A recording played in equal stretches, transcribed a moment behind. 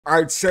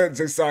Alright, chat,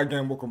 JCRI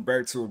again. Welcome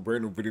back to a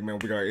brand new video, man.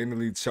 We got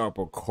NLE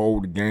Choppa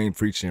Cold Game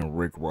featuring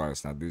Rick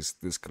Ross. Now, this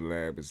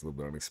collab is a little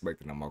bit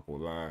unexpected. I'm not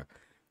gonna lie.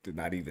 Did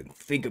not even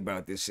think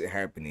about this shit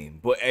happening.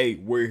 But hey,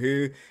 we're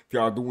here. If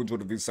y'all do enjoy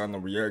the video, sign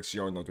on reaction.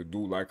 Y'all know what to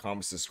do. Like,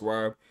 comment,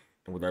 subscribe.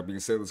 And with that being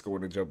said, let's go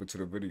ahead and jump into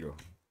the video.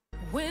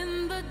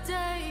 When the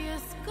day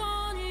is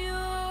gone, you're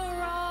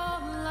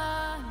all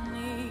I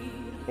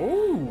need.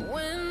 Ooh.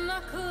 When I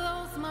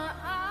close my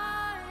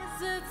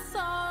eyes, it's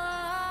all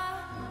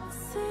I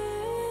see.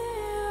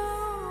 You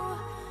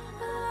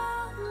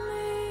love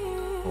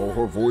me. Oh,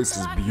 her voice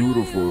is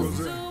beautiful.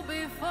 Damn,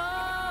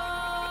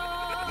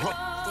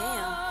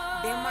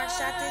 Denmark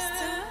shot this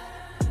too?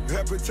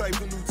 Appetite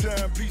for new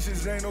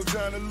timepieces, ain't no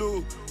time to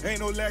lose.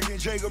 Ain't no lacking,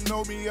 Jacob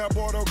know me, I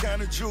bought all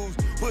kind of jewels.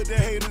 Put the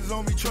haters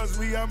on me, trust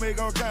me, I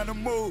make all kind of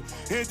moves.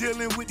 And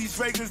dealing with these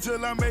fakers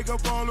till I make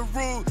up all the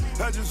rules.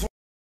 I just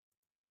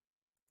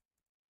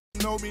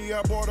know me,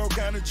 I bought all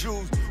kind of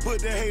jewels. Put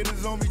the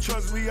haters on me,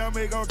 trust me, I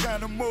make all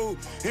kind of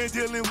moves. And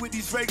dealing with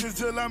these fakers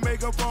till I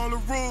make up all the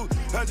rules.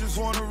 I just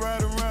wanna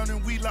ride around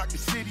and we lock the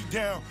city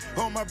down.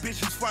 All my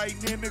bitches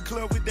fighting in the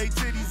club with their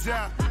titties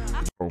out.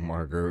 Oh,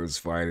 my girls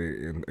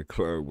fighting in the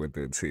club with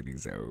their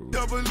titties out.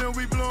 Double and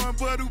we blowing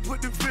butt who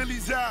put the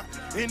Phillies out.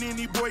 And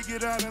any boy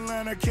get out of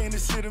line, I came to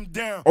sit him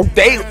down. Oh,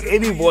 damn,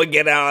 any boy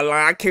get out of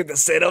line, I came to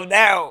sit him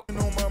down.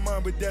 On my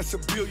mind, but that's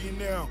 $1 billion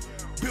now.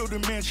 Build a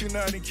mansion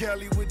out in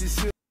Cali with the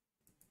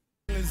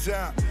ceilings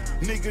out.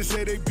 Niggas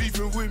say they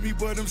beefing with me,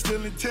 but I'm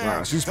still in town.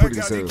 Nah, she's pretty I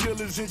got sad. the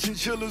killers and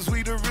chinchillas,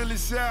 we the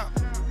realest out.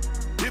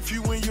 If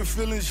you in your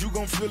feelings, you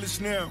gon' feel it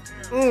now.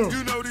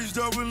 You know this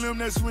double M,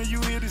 that's when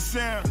you hear the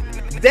sound.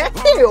 Damn,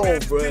 All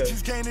the bro.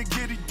 bitches can't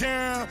get it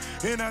down.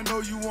 And I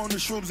know you on the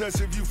shrooms, that's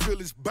if you feel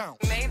it's bounce.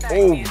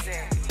 Oh.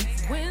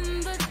 When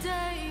the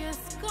day is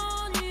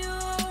gone, you're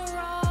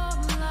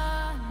all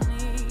I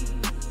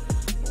need.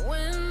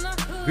 When I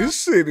close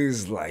This shit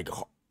is like,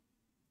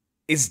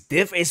 it's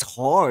it's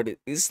hard.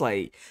 It's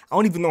like, I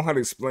don't even know how to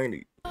explain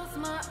it.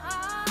 my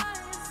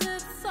eyes,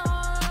 it's all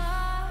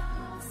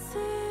I see.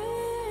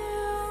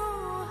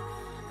 You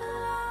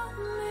love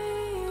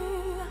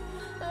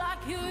me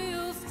like you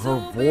used to.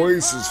 Her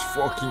voice is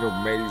fucking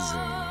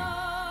amazing.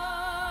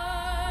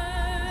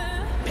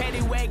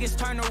 Paddy wagons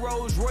turn to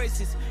Rolls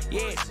Royces.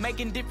 Yeah,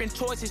 making different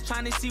choices,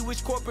 trying to see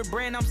which corporate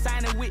brand I'm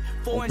signing with.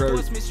 For Okay.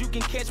 endorsements, you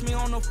can catch me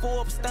on the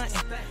Forbes stunting.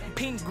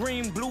 Pink,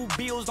 green, blue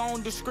bills, I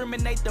don't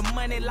discriminate the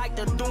money like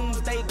the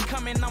doomsday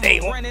coming.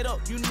 I'ma run it up.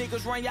 You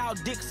niggas run y'all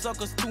dick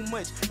suckers too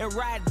much and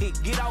ride dick.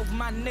 Get off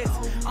my nuts.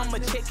 I'ma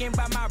check in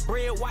by my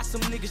bread, watch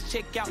some niggas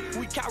check out.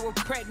 We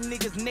chiropract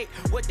niggas neck.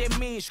 What that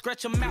means?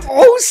 Stretch them out.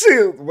 Oh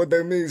shit, what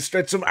that means?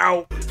 Stretch them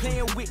out.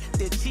 Playing with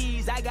the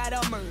cheese, I got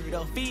a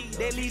murder feed.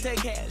 That leads to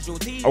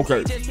casualties.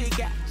 Okay. Just pick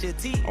out your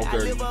teeth. I Okay.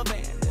 live a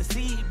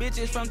fantasy.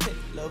 Bitches from Tel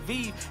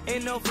Aviv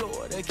in the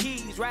Florida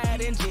Keys,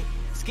 riding jet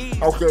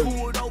skis. Okay.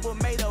 Pulled over,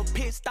 made a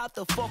pit stop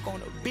the fuck on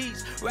the beach.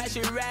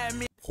 Ratchet ride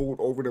me. Pulled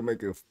over to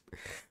make it.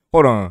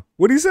 Hold on.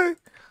 What did he say?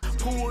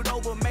 Pulled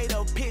over, made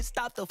a pit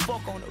stop the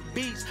fuck on the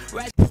beach.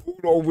 Ratchet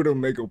Pulled over to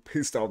make her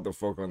pissed off the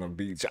fuck on the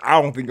beach.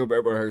 I don't think I've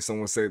ever heard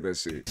someone say that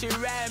shit.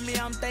 ride me.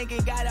 I'm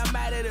thinking, got him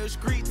out of the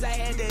streets. I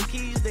had the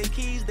keys, the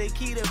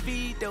key to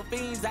feed the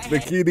fiends. I The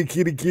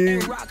had key.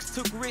 rocks,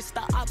 took risks.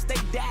 The ops, they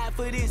died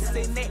for this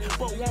and that,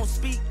 but won't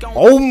speak on.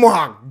 Oh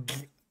my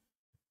god.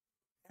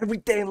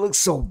 Everything looks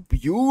so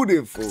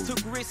beautiful.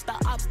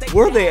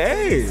 Where they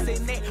at?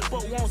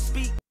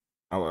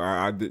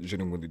 I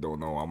genuinely don't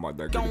know. I'm not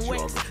that good at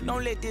geography.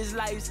 Don't let this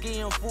light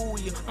skin fool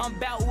you. I'm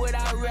about what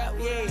I rap,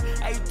 yeah.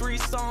 A3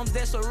 songs,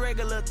 that's a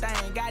regular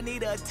thing. I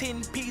need a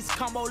 10-piece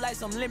combo like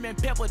some lemon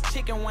pepper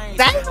chicken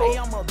wings. Hey,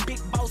 I'm a big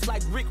boss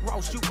like Rick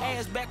Ross. You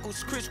ass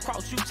backwards,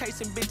 crisscross. You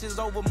chasing bitches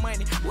over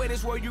money. Where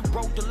this where you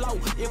broke the low.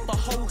 If a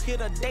hoe hit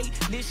a date,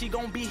 then she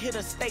gon' be hit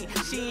a state.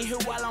 She ain't here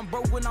while I'm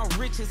broke when I'm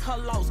rich. It's her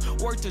loss.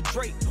 Word to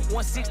Drake.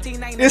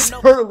 116 ain't It's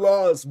enough. her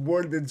loss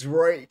more than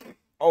Drake.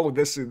 Oh,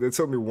 that shit, that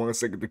took me 1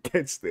 second to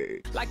catch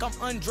that. Like I'm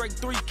Undrake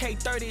 3K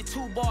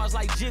 32 bars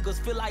like jiggers,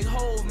 feel like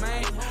Hove,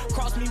 man.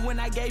 Cross me when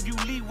I gave you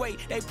leeway.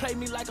 They play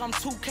me like I'm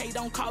 2K,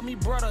 don't call me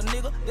brother,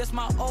 nigga. That's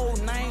my old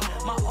name.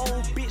 My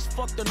old bitch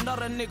fucked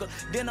another nigga.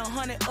 Then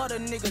 100 other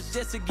niggas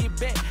just to get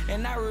back.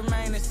 And I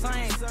remain the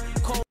same.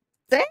 Cold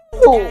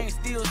gang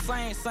still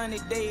same. Sunny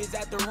days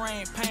after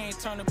rain. Pain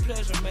turn to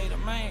pleasure, made a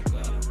man.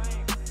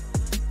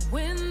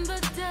 When the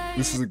day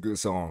This is a good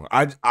song.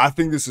 I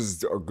think this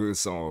is a good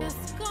song. is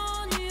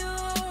gone, you're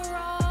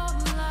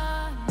all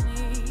I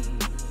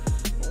need.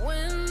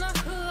 When I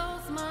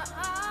close my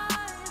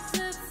eyes,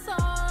 it's all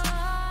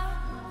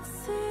I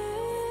see.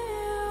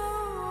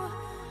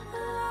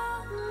 You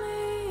love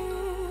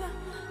me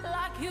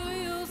like you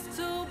used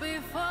to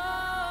before.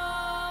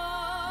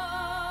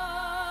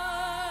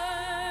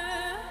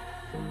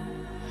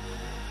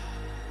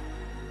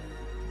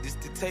 This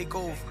the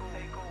takeover.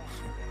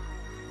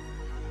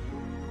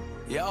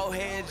 Yo,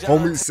 head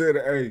Homie said,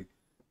 hey,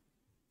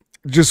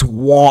 just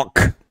walk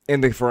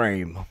in the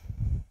frame.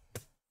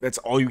 That's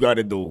all you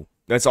gotta do.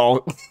 That's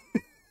all.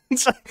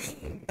 It's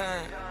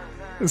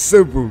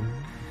simple.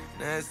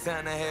 Now it's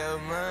time to have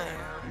mine.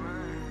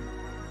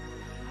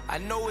 I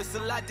know it's a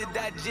lot to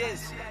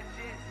digest.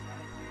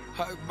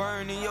 Heart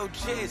burn in your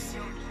chest.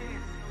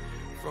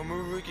 From a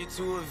rookie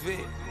to a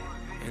vet,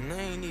 and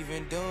I ain't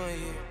even done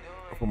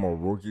yet. From a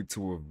rookie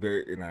to a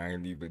vet, and I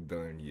ain't even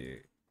done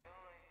yet.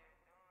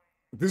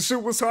 This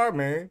shit was hard,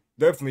 man.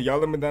 Definitely. Y'all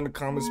let me down in the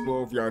comments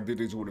below if y'all did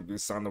this with a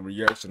bit sound of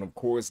reaction. Of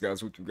course,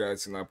 guys, with you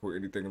guys and I put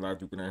anything in life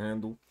you can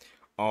handle.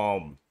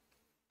 Yeah,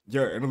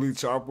 NLE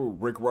Choppa,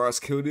 Rick Ross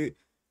killed it.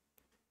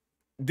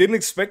 Didn't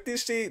expect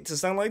this shit to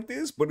sound like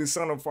this, but it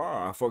sounded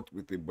fire. I fucked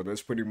with it, but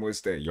that's pretty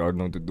much that. Y'all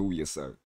know what to do with yourself.